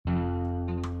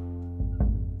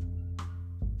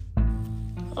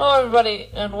Hello everybody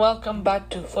and welcome back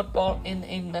to Football in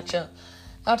a Nutshell.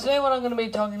 Now today what I'm going to be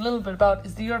talking a little bit about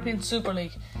is the European Super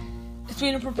League. It's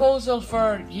been a proposal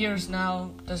for years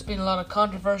now. There's been a lot of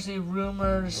controversy,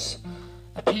 rumours,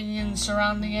 opinions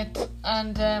surrounding it,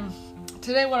 and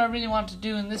today what I really want to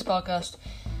do in this podcast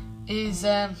is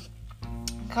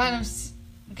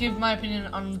give my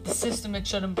opinion on the system it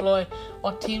should employ,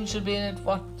 what teams should be in it,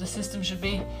 what the system should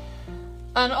be,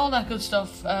 and all that good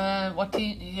stuff. I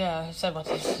said what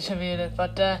teams should be in it,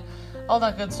 but all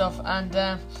that good stuff. And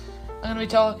I'm going to be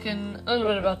talking a little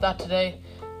bit about that today.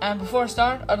 And before I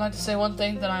start, I'd like to say one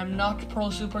thing, that I'm not pro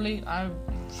Super League. I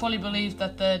fully believe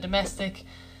that the domestic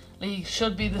league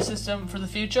should be the system for the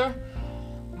future.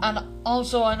 And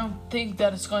also, I don't think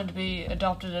that it's going to be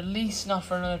adopted, at least not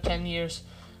for another 10 years,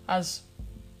 as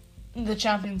the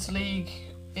Champions League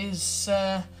is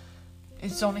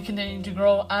it's only continuing to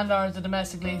grow, and are the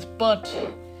domestic leagues. But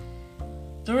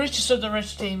the richest of the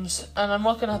rich teams, and I'm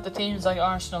looking at the teams like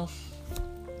Arsenal,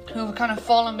 who have kind of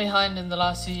fallen behind in the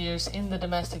last few years in the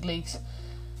domestic leagues,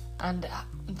 and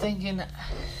I'm thinking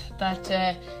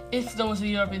that if there was a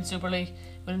European Super League,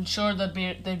 it would ensure that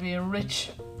they'd be a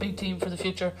rich big team for the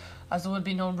future, as there would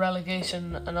be no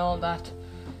relegation and all that.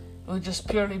 It would just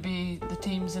purely be the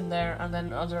teams in there and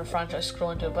then other franchises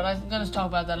grow into it. But I'm going to talk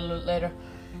about that a little later.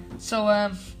 So,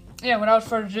 without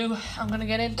further ado, I'm going to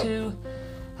get into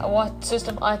what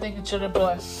system I think it should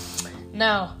employ.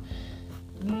 Now,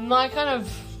 my kind of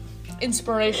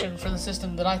inspiration for the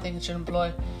system that I think it should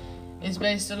employ is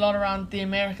based a lot around the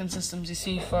American systems you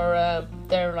see for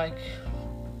their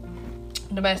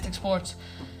domestic sports.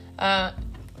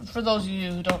 For those of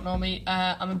you who don't know me,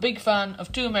 I'm a big fan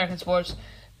of two American sports,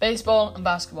 baseball and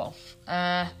basketball.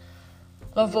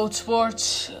 Love both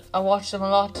sports. I watch them a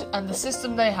lot, and the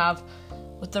system they have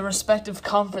with the respective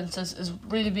conferences is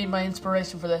really been my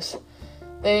inspiration for this.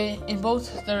 In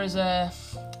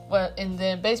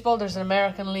the baseball there's an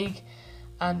American League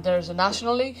and there's a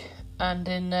National League, and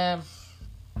in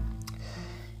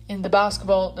the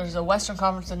basketball there's a Western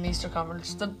Conference and an Eastern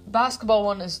Conference. The basketball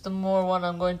one is the more one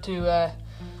I'm going to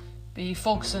be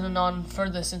focusing on for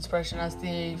this inspiration, as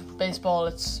the baseball,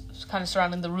 it's kind of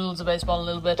surrounding the rules of baseball a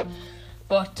little bit.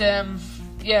 But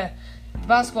the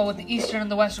basketball with the Eastern and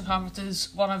the Western Conference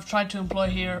is what I've tried to employ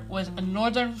here, with a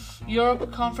Northern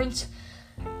Europe Conference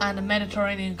and a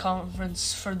Mediterranean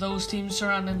Conference for those teams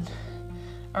surrounding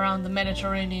around the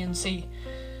Mediterranean Sea.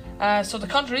 So the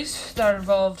countries that are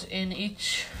involved in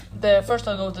each, first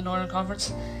I'll go with the Northern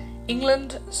Conference: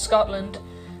 England, Scotland,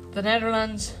 the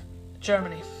Netherlands,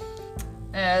 Germany.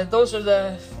 Those are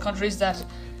the countries that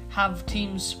have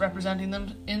teams representing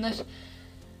them in it.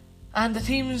 And the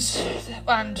teams,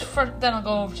 then I'll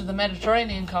go over to the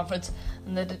Mediterranean Conference,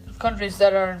 and the countries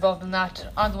that are involved in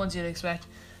that are the ones you'd expect: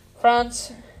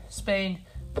 France, Spain,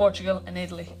 Portugal, and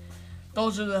Italy.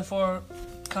 Those are the four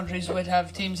countries which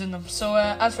have teams in them. So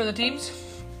as for the teams,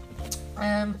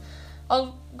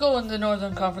 I'll go in the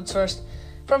Northern Conference first.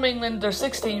 From England, there's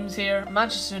 6 teams here: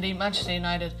 Manchester City, Manchester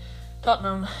United,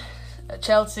 Tottenham,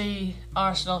 Chelsea,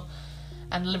 Arsenal,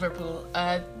 and Liverpool.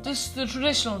 The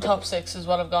traditional top 6 is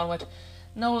what I've gone with.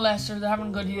 No Leicester, they're having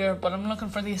a good year, but I'm looking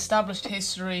for the established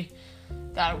history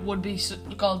that would be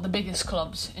called the biggest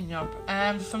clubs in Europe.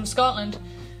 From Scotland,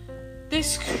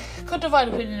 this could divide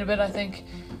opinion a bit, I think,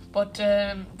 but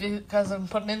because I'm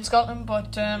putting in Scotland.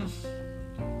 But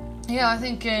I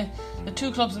think the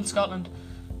 2 clubs in Scotland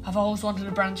have always wanted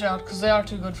to branch out, because they are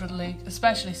too good for the league,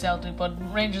 especially Celtic. But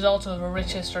Rangers also have a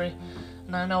rich history,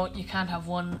 and I know you can't have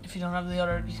one if you don't have the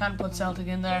other. You can't put Celtic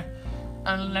in there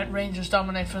and let Rangers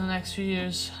dominate for the next few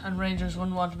years, and Rangers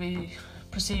wouldn't want to be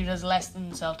perceived as less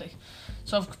than Celtic.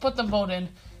 So I've put them both in,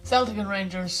 Celtic and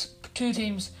Rangers, 2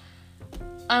 teams.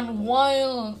 And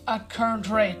while at current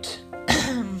rate,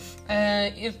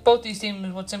 if both these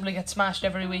teams would simply get smashed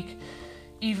every week,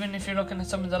 even if you're looking at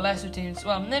some of the lesser teams,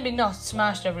 well, maybe not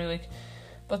smashed every week,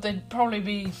 but they'd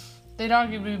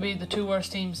arguably be the 2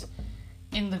 worst teams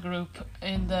in the group,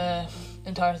 in the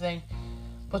entire thing.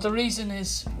 But the reason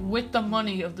is, with the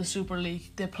money of the Super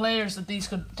League, the players that these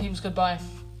teams could buy.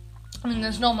 I mean,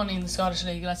 there's no money in the Scottish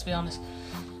League, let's be honest.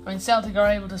 I mean, Celtic are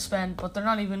able to spend, but they're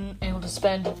not even able to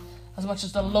spend as much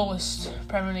as the lowest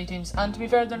Premier League teams. And to be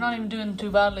fair, they're not even doing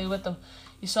too badly with them.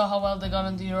 You saw how well they got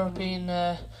in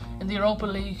the Europa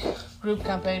League group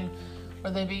campaign,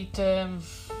 where they beat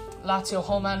Lazio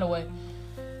home and away.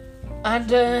 And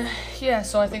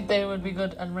so I think they would be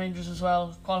good, and Rangers as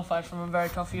well, qualified from a very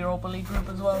tough Europa League group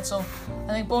as well. So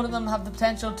I think both of them have the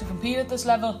potential to compete at this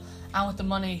level, and with the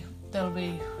money, they'll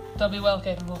be well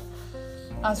capable.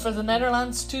 As for the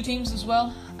Netherlands, 2 teams as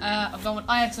well. I've gone with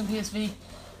Ajax and PSV.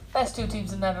 best two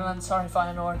teams in Netherlands. Sorry,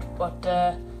 Feyenoord, but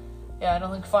I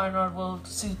don't think Feyenoord will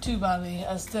see too badly,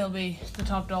 as they'll be the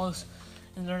top dogs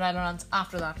in the Netherlands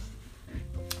after that.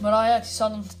 But I actually saw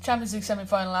them Champions League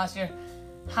semi-final last year,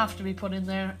 have to be put in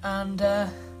there. And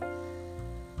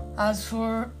as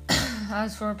for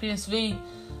PSV,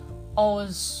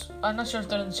 always, I'm not sure if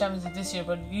they're in the Champions League this year,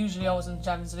 but usually always in the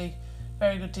Champions League.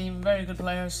 Very good team, very good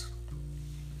players,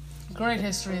 great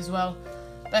history as well.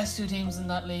 Best two teams in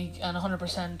that league, and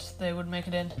 100% they would make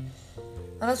it in.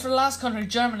 And as for the last country,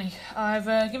 Germany,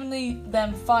 I've given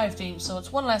them 5 teams, so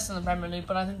it's one less than the Premier League,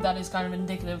 but I think that is kind of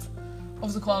indicative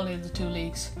of the quality of the two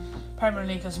leagues. Premier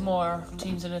League has more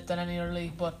teams in it than any other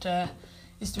league, but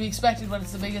is to be expected when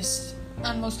it's the biggest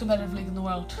and most competitive league in the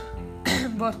world.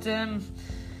 But the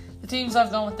teams I've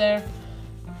gone with there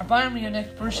are Bayern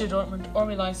Munich, Borussia Dortmund,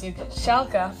 RB Leipzig,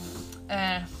 Schalke,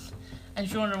 and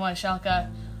if you're wondering why Schalke,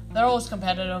 they're always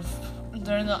competitive.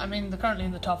 They're currently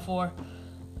in the top 4,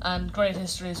 and great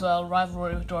history as well.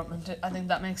 Rivalry with Dortmund, I think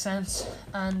that makes sense.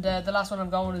 And the last one I'm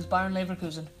going with is Bayern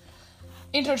Leverkusen.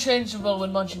 Interchangeable with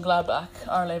Mönchengladbach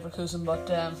or Leverkusen, but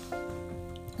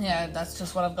that's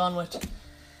just what I've gone with.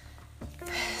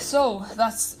 So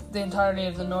that's the entirety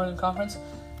of the Northern Conference.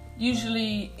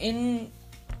 Usually in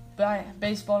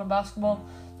baseball and basketball,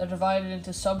 they're divided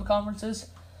into sub-conferences.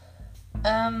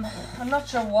 I'm not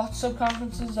sure what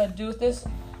sub-conferences I'd do with this.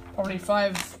 Probably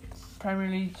 5 Premier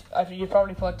League. You'd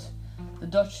probably put the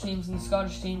Dutch teams and the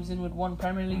Scottish teams in with one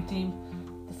Premier League team.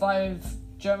 The 5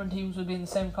 German teams would be in the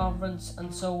same conference,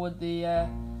 and so would the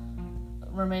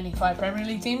remaining 5 Premier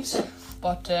League teams.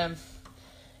 But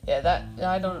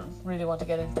I don't really want to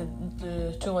get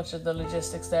into too much of the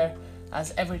logistics there,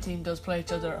 as every team does play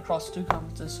each other across the 2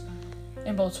 conferences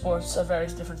in both sports at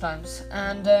various different times.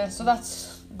 And so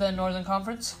that's the Northern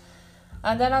Conference.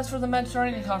 And then as for the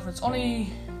Mediterranean Conference,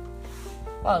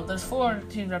 there's 4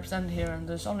 teams represented here, and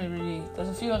there's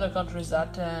a few other countries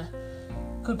that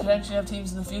could potentially have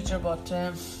teams in the future, but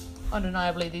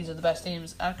undeniably these are the best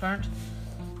teams at current.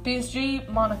 PSG,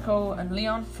 Monaco and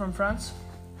Lyon from France.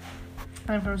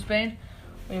 And from Spain,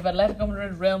 we have Atletico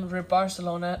Madrid, Real Madrid,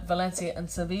 Barcelona, Valencia and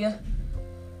Sevilla.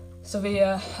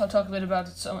 I'll talk a bit about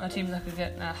a team that could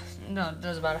get... no, it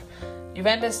doesn't matter.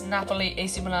 Juventus, Napoli,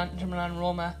 AC Milan, Inter Milan,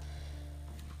 Roma.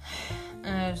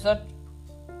 Is that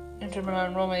Inter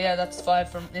Milan, Roma? Yeah, that's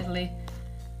 5 from Italy.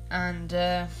 And,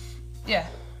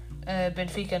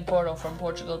 Benfica and Porto from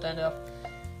Portugal to end up.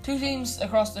 2 teams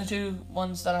across the 2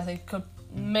 ones that I think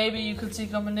you could see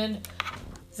coming in.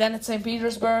 Zenit St.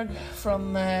 Petersburg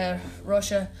from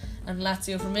Russia and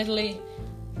Lazio from Italy.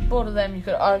 Both of them, you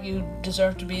could argue,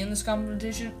 deserve to be in this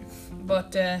competition,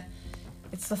 but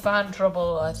it's the fan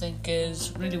trouble, I think,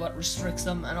 is really what restricts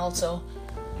them, and also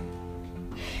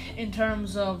in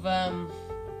terms of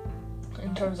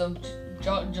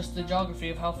just the geography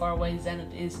of how far away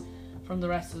Zenit is from the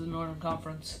rest of the Northern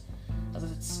Conference, as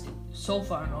it's so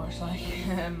far north.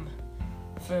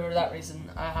 For that reason,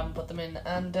 I haven't put them in.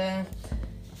 And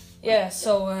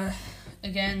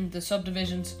again, the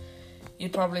subdivisions,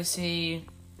 you'd probably see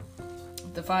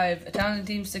the 5 Italian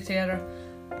teams stick together,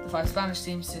 the 5 Spanish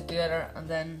teams stick together, and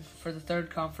then for the third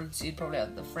conference, you'd probably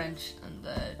have the French and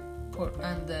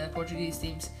the Portuguese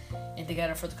teams in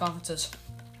together for the conferences.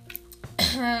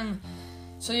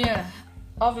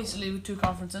 Obviously with 2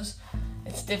 conferences,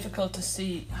 it's difficult to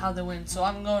see how they win. So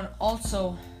I'm going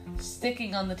also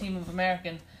sticking on the team of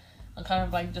American, and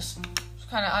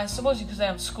I suppose you could say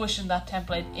I'm squishing that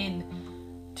template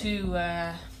into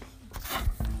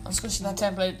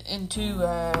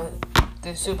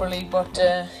the Super League, but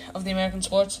of the American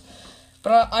sports.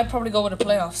 But I'd probably go with the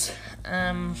playoffs,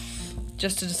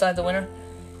 just to decide the winner.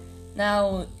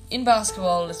 Now in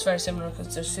basketball, it's very similar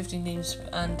because there's 15 teams,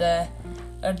 and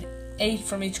 8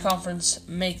 from each conference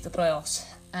make the playoffs.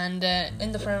 And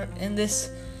in this,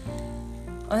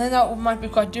 I think that might be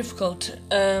quite difficult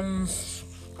to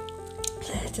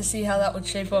see how that would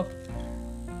shape up.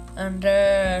 And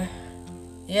that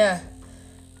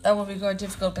would be quite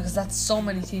difficult because that's so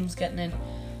many teams getting in.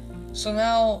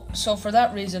 So for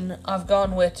that reason, I've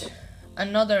gone with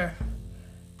another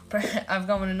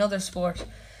sport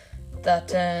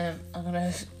that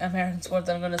American sport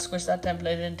that I'm gonna squish that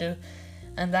template into,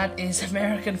 and that is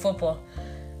American football.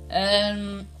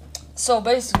 So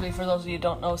basically, for those of you who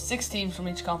don't know, 6 teams from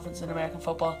each conference in American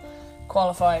football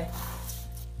qualify.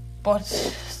 But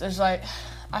there's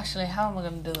actually, how am I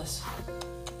going to do this?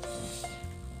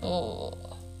 I'll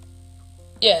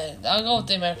go with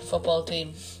the American football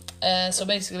team. So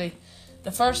basically,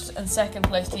 the first and second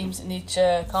place teams in each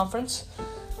conference.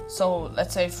 So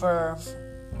let's say for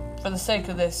the sake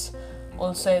of this,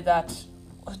 we'll say that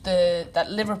that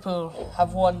Liverpool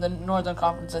have won the Northern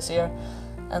Conference this year,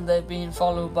 and they've been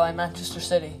followed by Manchester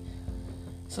City.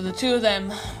 So the two of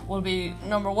them will be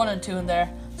number 1 and 2 in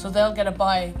there, so they'll get a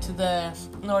bye to the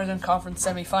Northern Conference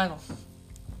semi-final.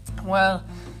 Well,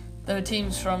 the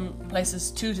teams from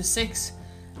places 2 to 6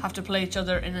 have to play each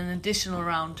other in an additional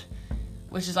round,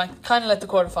 which is kind of like the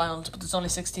quarterfinals, but there's only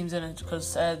 6 teams in it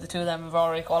because the two of them have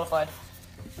already qualified.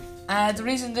 The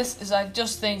reason this is I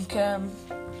just think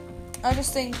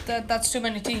that that's too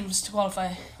many teams to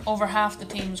qualify. Over half the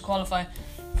teams qualify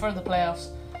for the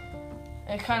playoffs.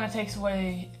 It kind of takes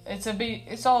away.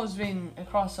 It's always been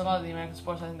across a lot of the American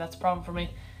sports. I think that's a problem for me.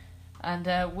 And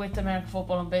with American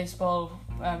football and baseball,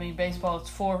 baseball it's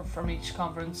 4 from each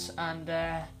conference and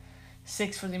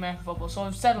 6 for the American football. So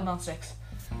I've settled on 6.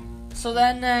 So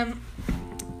then,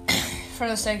 for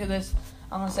the sake of this,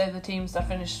 I'm going to say the teams that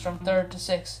finished from 3rd to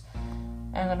 6th.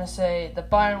 I'm going to say the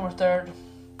Bayern were 3rd.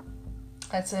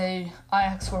 I'd say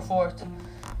Ajax were 4th,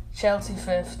 Chelsea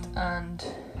 5th, and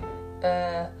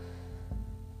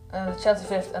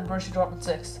Borussia Dortmund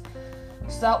 6th.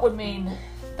 So that would mean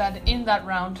that in that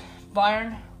round,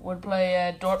 Bayern would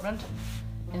play Dortmund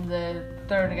in the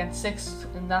 3rd against 6th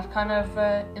in that kind of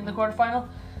in the quarterfinal.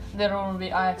 The other one would be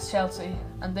Ajax Chelsea,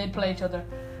 and they'd play each other.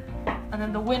 And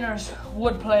then the winners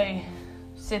would play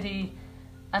City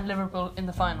and Liverpool in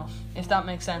the final, if that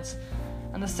makes sense.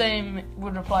 And the same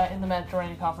would apply in the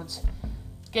Mediterranean Conference.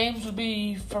 Games would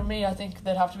be, for me, I think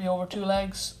they'd have to be over 2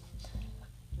 legs.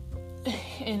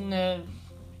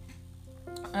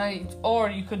 Or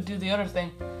you could do the other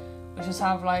thing, which is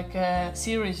have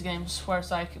series games where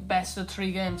it's best of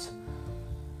 3 games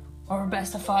or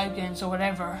best of 5 games or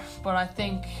whatever. But I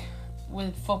think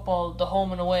with football, the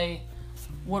home and away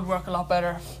would work a lot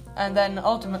better. And then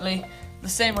ultimately, the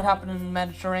same would happen in the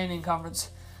Mediterranean Conference.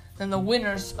 Then the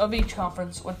winners of each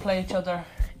conference would play each other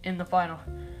in the final.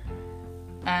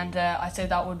 And I'd say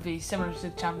that would be similar to the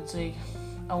Champions League,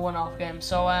 a one-off game.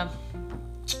 So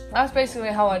that's basically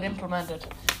how I'd implement it.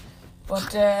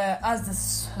 But as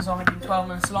this has only been 12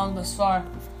 minutes long thus far,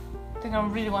 I think I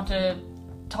really want to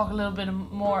talk a little bit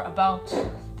more about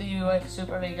the UEFA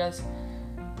Super League, guys.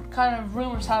 Kind of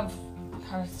rumours have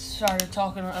kind of started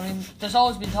talking. There's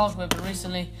always been talk about it, but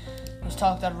recently there's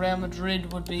talk that Real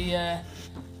Madrid would be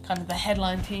kind of the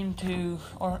headline team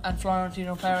and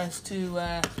Florentino Perez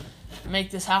to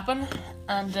make this happen.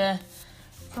 And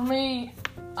for me,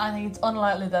 I think it's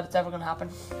unlikely that it's ever going to happen.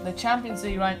 The Champions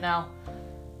League right now,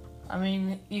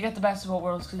 you get the best of both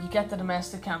worlds because you get the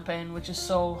domestic campaign, which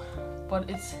is but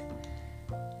it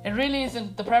really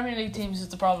isn't. The Premier League teams is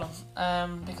the problem,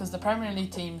 because the Premier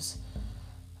League teams,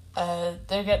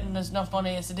 they're getting as enough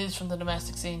money as it is from the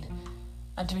domestic scene.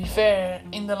 And to be fair,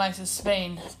 in the likes of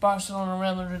Spain, Barcelona and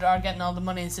Real Madrid are getting all the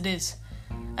money as it is.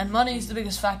 And money is the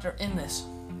biggest factor in this.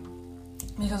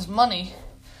 Because money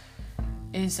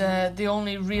is the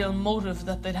only real motive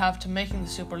that they'd have to making the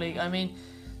Super League.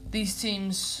 These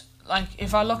teams,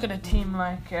 if I look at a team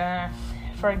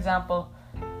for example,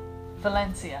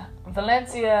 Valencia.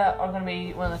 Valencia are going to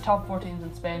be one of the top 4 teams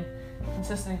in Spain,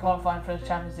 consistently qualifying for the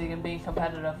Champions League and being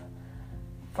competitive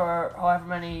for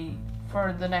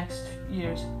for the next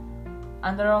years.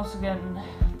 And they're also getting...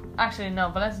 Actually, no,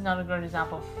 Valencia's not a great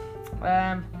example.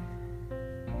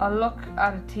 I'll look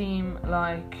at a team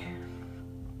like...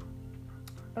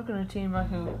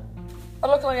 who? I'll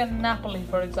look at Napoli,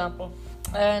 for example.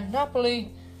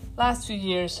 Napoli, last few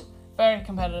years, very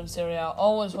competitive Serie A,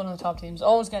 always one of the top teams,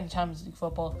 always getting Champions League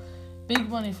football. Big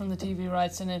money from the TV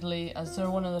rights in Italy, as they're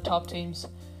one of the top teams.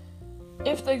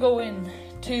 If they go in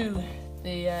to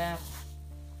the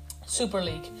Super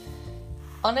League,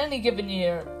 on any given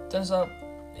year, it'll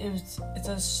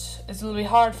be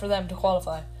hard for them to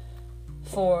qualify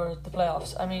for the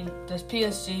playoffs. There's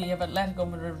PSG, you have Atletico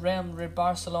Madrid, Real Madrid,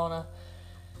 Barcelona.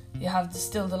 You have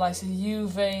still the likes of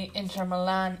Juve, Inter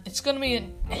Milan. It's going to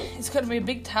be a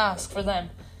big task for them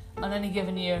on any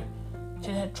given year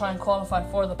to try and qualify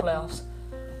for the playoffs.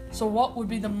 So what would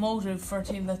be the motive for a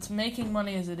team that's making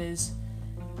money as it is?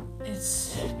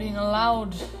 It's being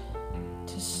allowed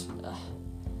to.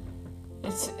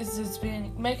 It's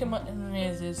being making money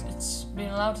as it is. It's being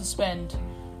allowed to spend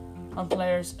on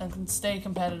players and can stay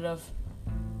competitive.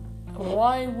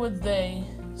 Why would they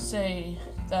say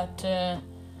that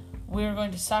we're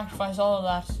going to sacrifice all of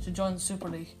that to join the Super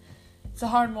League? It's a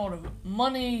hard motive.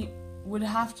 Money would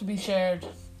have to be shared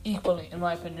equally, in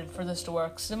my opinion, for this to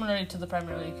work, similarly to the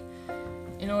Premier League,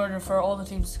 in order for all the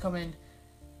teams to come in.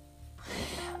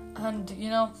 And,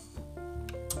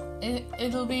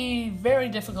 it'll be very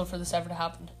difficult for this ever to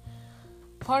happen.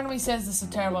 Part of me says this is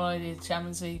a terrible idea, the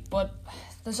Champions League, but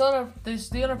there's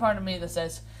the other part of me that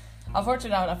says, I've worked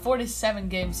it out. A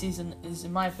 47-game season is,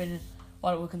 in my opinion,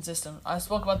 what it would consist of. I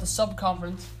spoke about the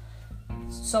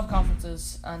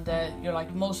subconferences, and you're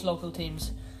like most local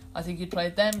teams. I think you'd play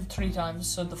them 3 times.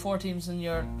 So the 4 teams in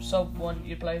your sub one,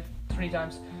 you play 3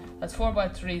 times. That's 4 by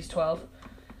 3 is 12.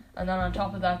 And then on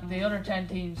top of that, the other 10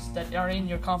 teams that are in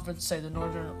your conference, say the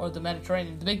Northern or the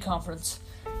Mediterranean, the big conference,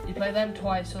 you play them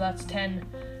twice. So that's 10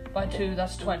 by 2,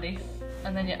 that's 20.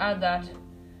 And then you add that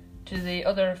to the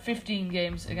other 15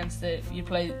 games against you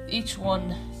play each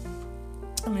one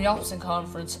in the opposite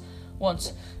conference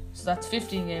once. So that's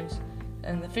 15 games.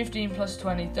 And the 15 plus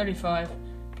 20, 35,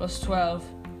 plus 12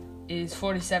 is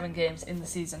 47 games in the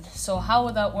season. So how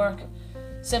would that work?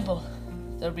 Simple.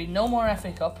 There would be no more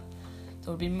FA Cup.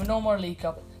 There would be no more League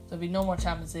Cup. There would be no more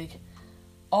Champions League.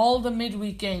 All the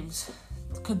midweek games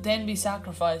could then be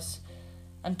sacrificed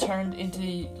and turned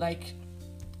into like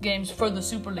games for the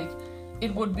Super League.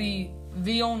 It would be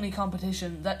the only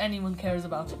competition that anyone cares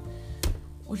about,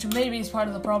 which maybe is part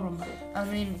of the problem. I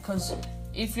mean, because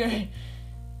if you're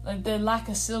like, the lack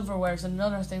of silverware is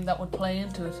another thing that would play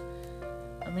into it.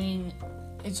 I mean,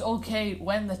 it's okay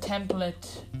when the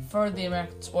template for the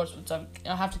American sports, which I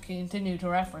have to continue to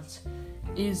reference,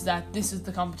 is that this is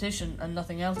the competition and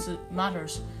nothing else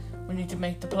matters. We need to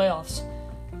make the playoffs.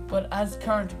 But as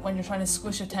current, when you're trying to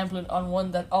squish a template on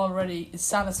one that already is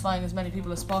satisfying as many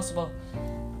people as possible,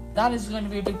 that is going to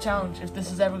be a big challenge if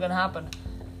this is ever going to happen.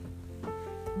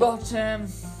 But,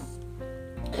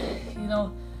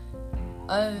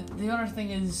 the other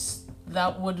thing is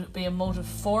that would be a motive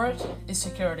for it is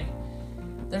security.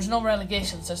 There's no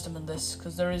relegation system in this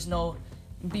because there is no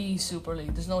B Super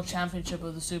League. There's no championship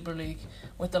of the Super League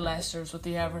with the Leicesters, with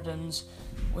the Evertons,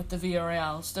 with the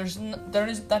Villarreals.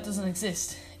 That doesn't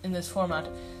exist in this format.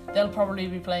 They'll probably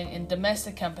be playing in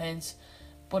domestic campaigns,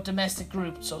 but domestic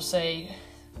groups. So say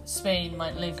Spain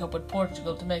might link up with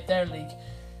Portugal to make their league.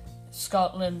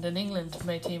 Scotland and England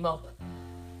may team up.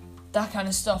 That kind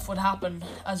of stuff would happen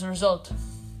as a result.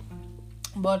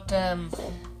 But there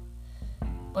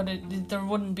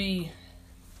wouldn't be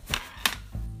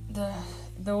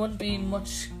there wouldn't be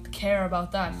much care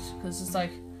about that, because it's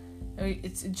like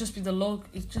it'd just be the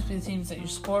teams that you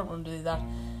support wouldn't do that,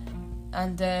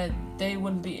 and they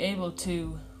wouldn't be able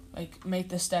to like make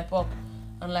the step up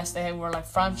unless they were like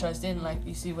franchised in, like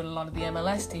you see with a lot of the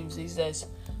MLS teams these days.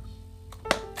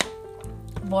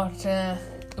 But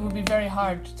it would be very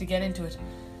hard to get into it.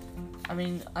 I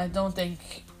mean, I don't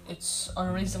think it's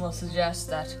unreasonable to suggest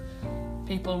that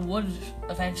people would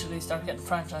eventually start getting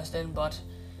franchised in, but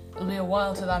it'll be a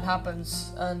while till that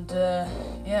happens, and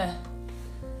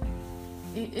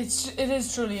it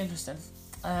is truly interesting.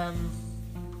 I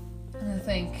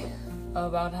think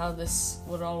about how this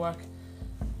would all work,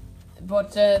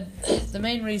 but the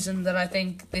main reason that I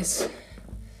think this,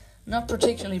 not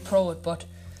particularly pro it, but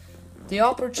the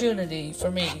opportunity for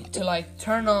me to like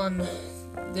turn on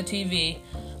the TV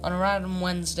on a random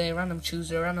Wednesday, random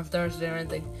Tuesday, random Thursday or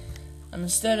anything, and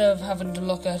instead of having to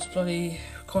look at bloody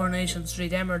Coronation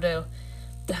Street, Emmerdale,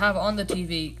 to have on the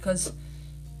TV, because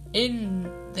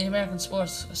in the American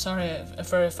sports, sorry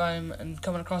if I'm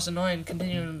coming across annoying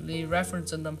continually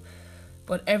referencing them,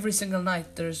 but every single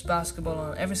night there's basketball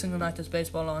on, every single night there's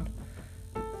baseball on,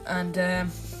 and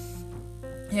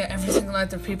every single night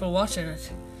there are people watching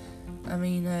it. I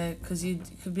mean, because you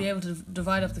could be able to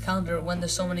divide up the calendar when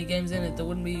there's so many games in it. There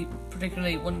wouldn't be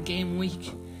particularly one game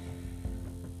week,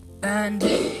 and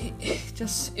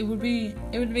it would be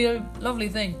a lovely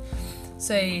thing.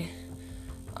 Say,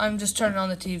 I'm just turning on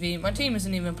the TV. My team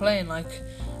isn't even playing. Like,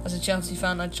 as a Chelsea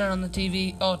fan, I'd turn on the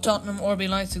TV. Oh, Tottenham RB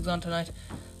Leipzig's on tonight.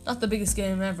 Not the biggest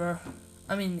game ever.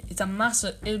 I mean,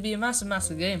 it'll be a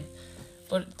massive game.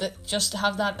 But just to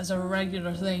have that as a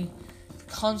regular thing,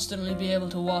 constantly be able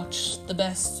to watch the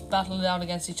best battle it out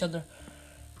against each other,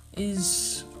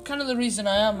 is kind of the reason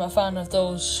I am a fan of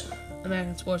those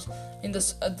American sports. In the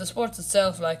sports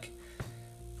itself, like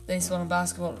baseball and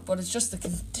basketball, but it's just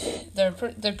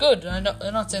they're good. I'm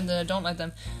not saying that I don't like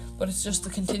them, but it's just the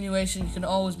continuation. You can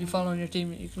always be following your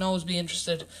team. You can always be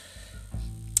interested,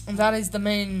 and that's the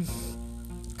main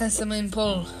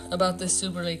pull about this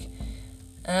Super League.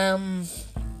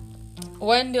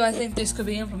 When do I think this could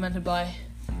be implemented by?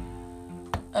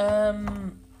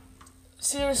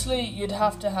 Seriously, you'd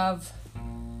have to have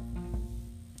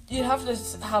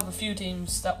a few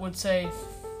teams that would say.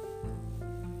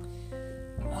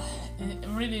 It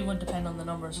really would depend on the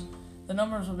numbers. The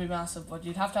numbers would be massive, but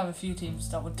you'd have to have a few teams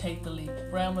that would take the leap.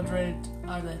 Real Madrid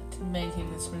are the main thing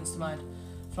that springs to mind.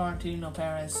 Florentino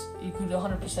Perez, you could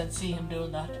 100% see him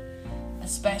doing that,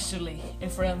 especially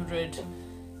if Real Madrid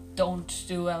don't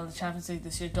do well in the Champions League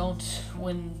this year, don't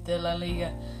win the La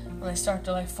Liga, and they start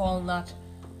to fall in that,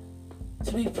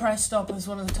 to be pressed up as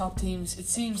one of the top teams,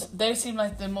 they seem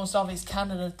like the most obvious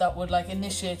candidate that would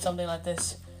initiate something like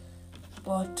this.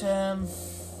 But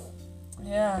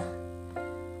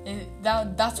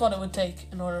that's what it would take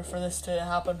in order for this to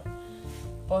happen.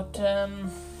 But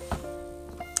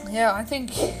I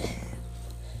think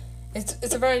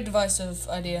it's a very divisive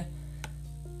idea.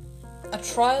 A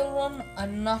trial run,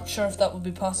 I'm not sure if that would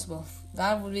be possible.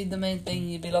 That would be the main thing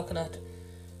you'd be looking at.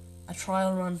 A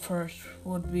trial run for it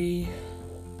would be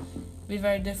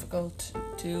very difficult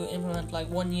to implement.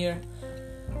 1 year,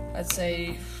 I'd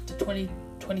say the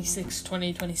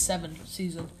 2026-2027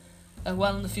 season.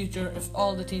 Well in the future, if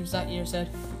all the teams that year said,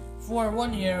 for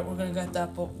 1 year we're going to get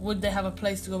that, but would they have a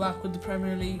place to go back? Would the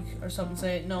Premier League or something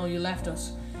say, no, you left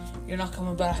us, you're not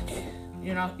coming back,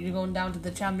 you're going down to the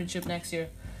Championship next year?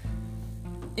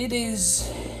 It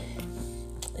is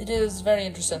very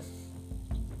interesting.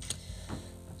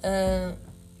 I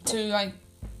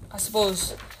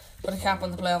suppose, put a cap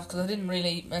on the playoffs, because I didn't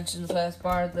really mention the playoffs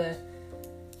bar the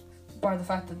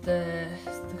fact that the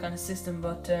kind of system,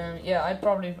 but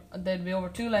they'd be over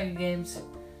 2-legged games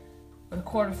with a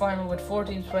quarter-final with 4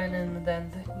 teams playing in, and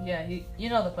then you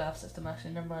know the playoff system.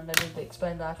 Actually, never mind, I didn't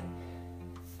explain that.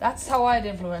 That's how I'd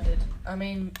implement it. I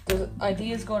mean, there's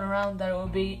ideas going around that it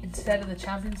would be, instead of the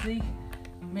Champions League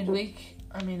midweek,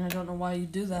 I mean, I don't know why you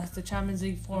do that. The Champions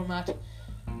League format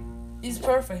is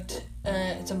perfect.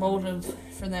 It's a motive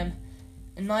for them.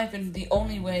 In my opinion, the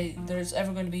only way there's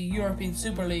ever going to be European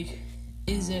Super League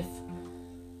is if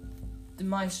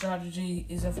my strategy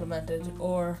is implemented,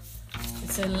 or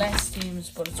it's less teams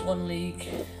but it's one league.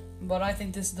 But I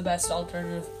think this is the best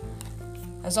alternative.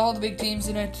 Has all the big teams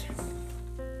in it,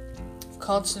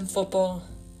 constant football.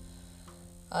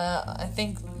 I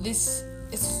think it's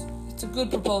a good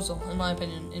proposal, in my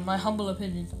opinion, in my humble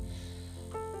opinion.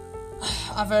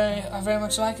 I very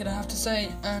much like it, I have to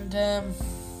say. And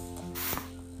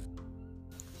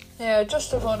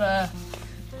just to put a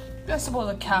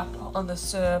cap on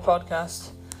this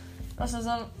podcast, this is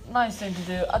a nice thing to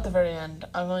do at the very end.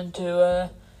 I'm going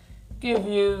to give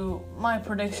you my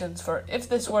predictions for if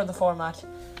this were the format,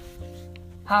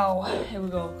 how it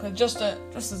would go. Cause just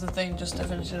as a thing, just to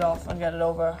finish it off and get it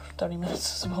over 30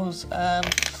 minutes, I suppose.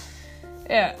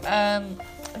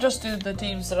 Just do the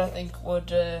teams that I think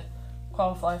would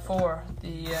qualify for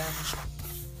the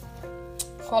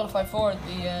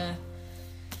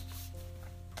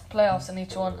playoffs in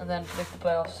each one, and then predict the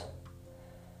playoffs.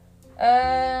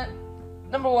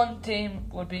 Number 1 team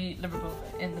would be Liverpool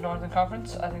in the Northern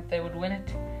Conference. I think they would win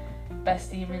it.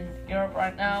 Best team in Europe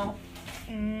right now.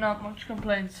 Not much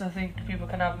complaints I think people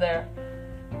can have there.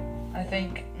 I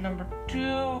think number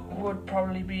 2 would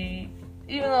probably be,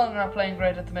 even though they're not playing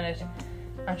great at the minute,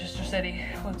 Manchester City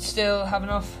would still have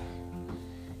enough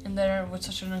in there with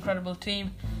such an incredible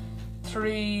team.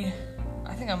 3,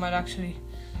 I think I might actually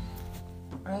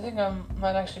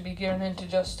be gearing in to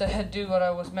just do what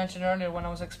I was mentioning earlier when I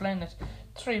was explaining it.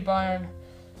 3 Bayern,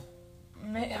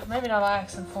 maybe not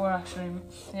Ajax, and 4 actually.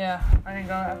 Yeah, I think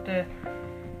I'll have to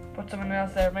put someone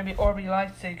else there. Maybe RB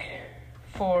Leipzig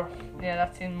 4. Yeah,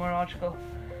 that seems more logical.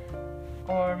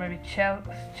 Or maybe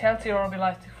Chelsea or RB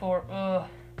Leipzig 4.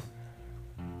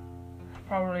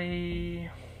 Probably.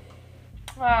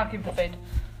 I'll keep the faith.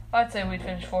 I'd say we'd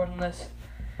finish 4th in this.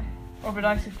 RB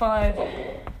Leipzig 5.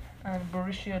 And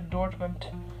Borussia Dortmund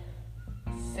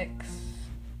 6.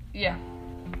 Yeah,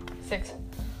 6.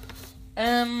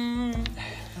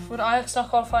 Would Ajax not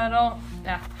qualify at all?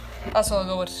 Yeah, that's what I'll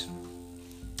go with.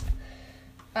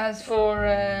 As for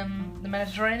the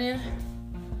Mediterranean,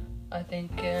 I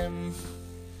think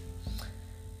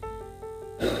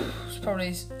it's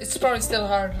probably still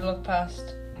hard to look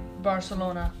past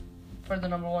Barcelona for the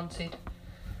number 1 seed.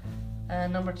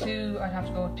 And number 2, I'd have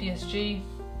to go with PSG.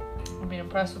 I've been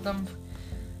impressed with them.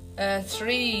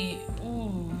 3,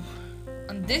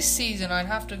 and this season I'd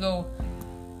have to go.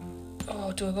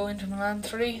 Do I go into Milan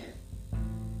 3?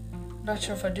 Not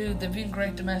sure if I do. They've been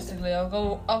great domestically. I'll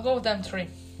go with them 3.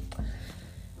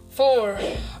 4,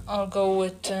 I'll go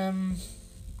with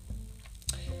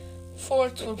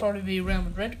 4th will probably be Real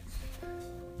Madrid.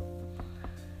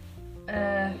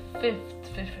 5th.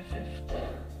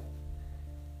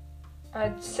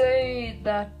 I'd say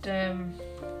that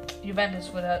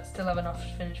Juventus would still have enough to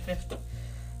finish 5th.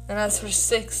 And as for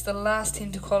 6th, the last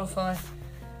team to qualify,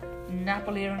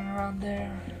 Napoli are around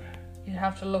there. You'd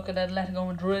have to look at Atletico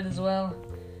Madrid as well.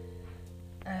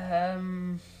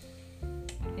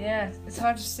 It's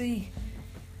hard to see.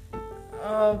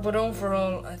 But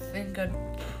overall, I think I'd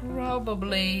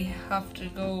probably have to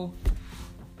go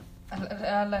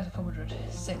Atletico Madrid,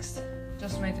 6th,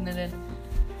 just making it in.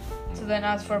 So then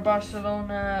as for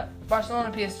Barcelona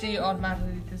PSG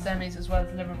automatically to semis, as well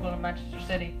as Liverpool and Manchester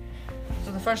City.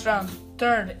 So the first round,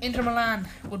 3rd, Inter Milan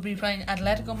would be playing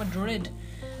Atletico Madrid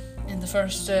in the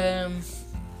first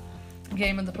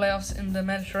game of the playoffs in the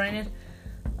Mediterranean.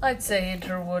 I'd say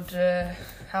Inter would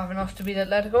have enough to beat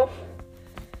Atletico.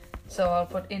 So I'll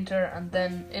put Inter, and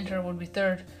then Inter would be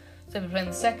 3rd. So they'd be playing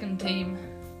the second team.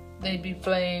 They'd be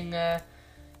playing,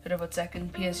 who'd I put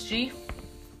second? PSG.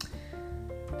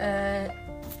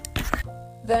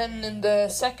 Then in the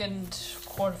second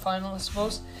quarterfinal, I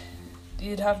suppose,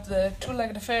 you'd have the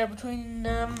two-legged affair between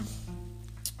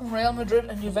Real Madrid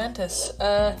and Juventus.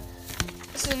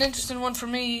 This is an interesting one for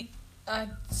me.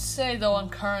 I'd say though on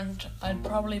current, I'd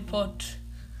probably put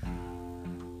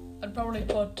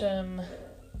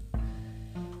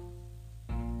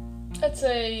let's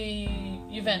say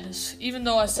Juventus. Even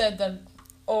though I said that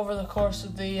over the course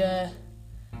of the year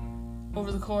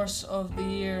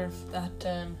that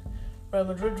Real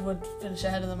Madrid would finish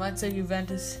ahead of them, I'd say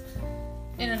Juventus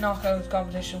in a knockout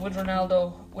competition with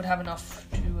Ronaldo would have enough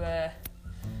to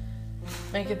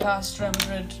make it past Real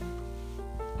Madrid.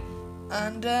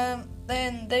 And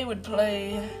then they would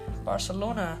play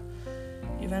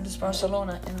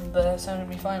Juventus-Barcelona in the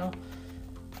semi-final.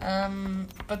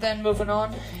 But then moving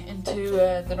on into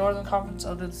the Northern Conference,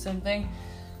 I'll do the same thing.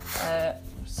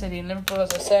 City and Liverpool,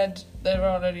 as I said, they're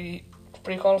already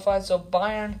pre-qualified. So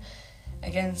Bayern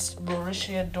against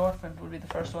Borussia Dortmund would be the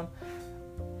first one.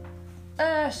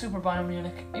 Super Bayern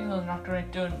Munich, even though they're not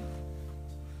great, they're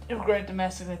great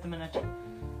domestically at the minute.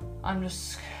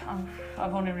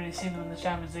 I've only really seen them in the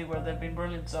Champions League where they've been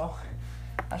brilliant, so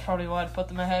that's probably why I'd put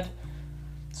them ahead.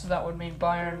 So that would mean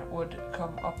Bayern would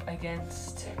come up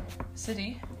against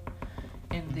City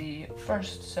in the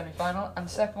first semi-final, and the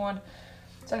second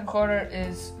quarter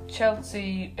is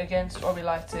Chelsea against RB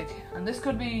Leipzig, and this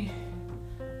could be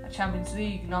a Champions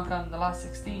League knockout in the last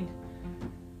 16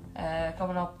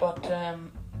 coming up, but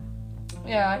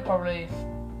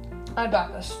I'd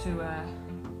back us to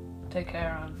take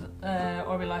care of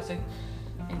RB Leipzig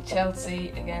in Chelsea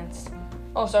against.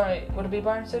 Oh, sorry, would it be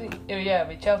Bayern City? Oh, yeah,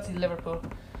 it'd be Chelsea, Liverpool,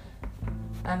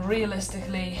 and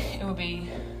realistically, it would be.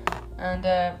 And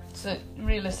so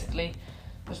realistically,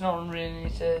 there's no one really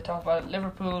need to talk about it.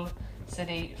 Liverpool,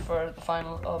 City for the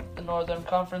final of the Northern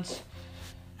Conference,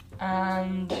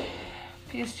 and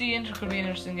PSG Inter could be an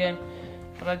interesting game,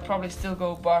 but I'd probably still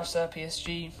go Barca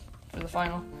PSG for the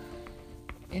final,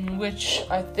 in which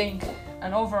I think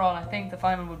the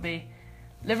final would be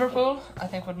Liverpool. I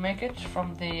think would make it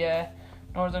from the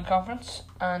Northern Conference,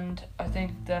 and I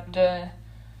think that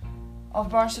of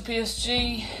Barca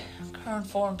PSG, current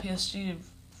form PSG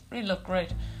really look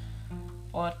great,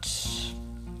 but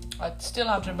I'd still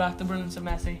have to back the brilliance of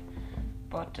Messi.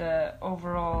 But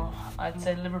overall, I'd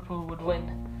say Liverpool would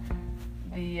win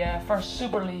the first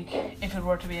Super League if it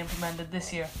were to be implemented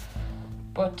this year.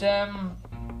 But that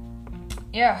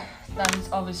is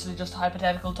obviously just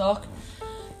hypothetical talk.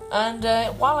 And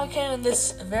while I came in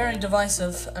this very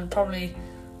divisive and probably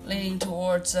leaning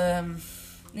towards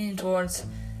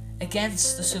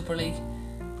against the Super League,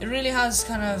 it really has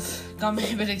kind of got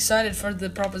me a bit excited for the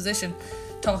proposition,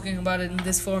 talking about it in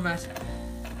this format.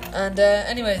 And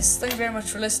anyways, thank you very much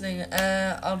for listening.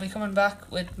 I'll be coming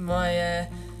back with my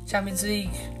Champions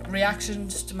League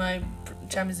reactions to my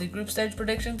Champions League group stage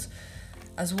predictions,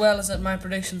 as well as my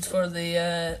predictions for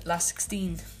the last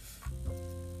 16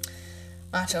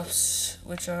 matchups,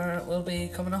 which will be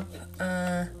coming up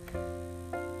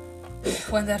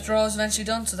when that draw is eventually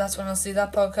done. So that's when I'll see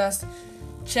that podcast.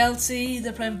 Chelsea,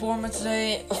 they're playing Bournemouth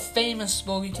today, a famous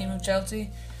bogey team of Chelsea.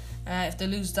 If they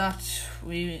lose that,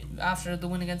 after the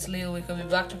win against Lille, we could be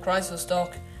back to crisis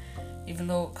talk, even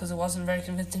though, because it wasn't a very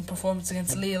convincing performance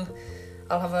against Lille.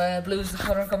 I'll have a Blues the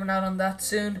Colour coming out on that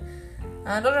soon.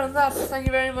 And other than that, thank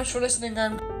you very much for listening,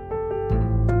 and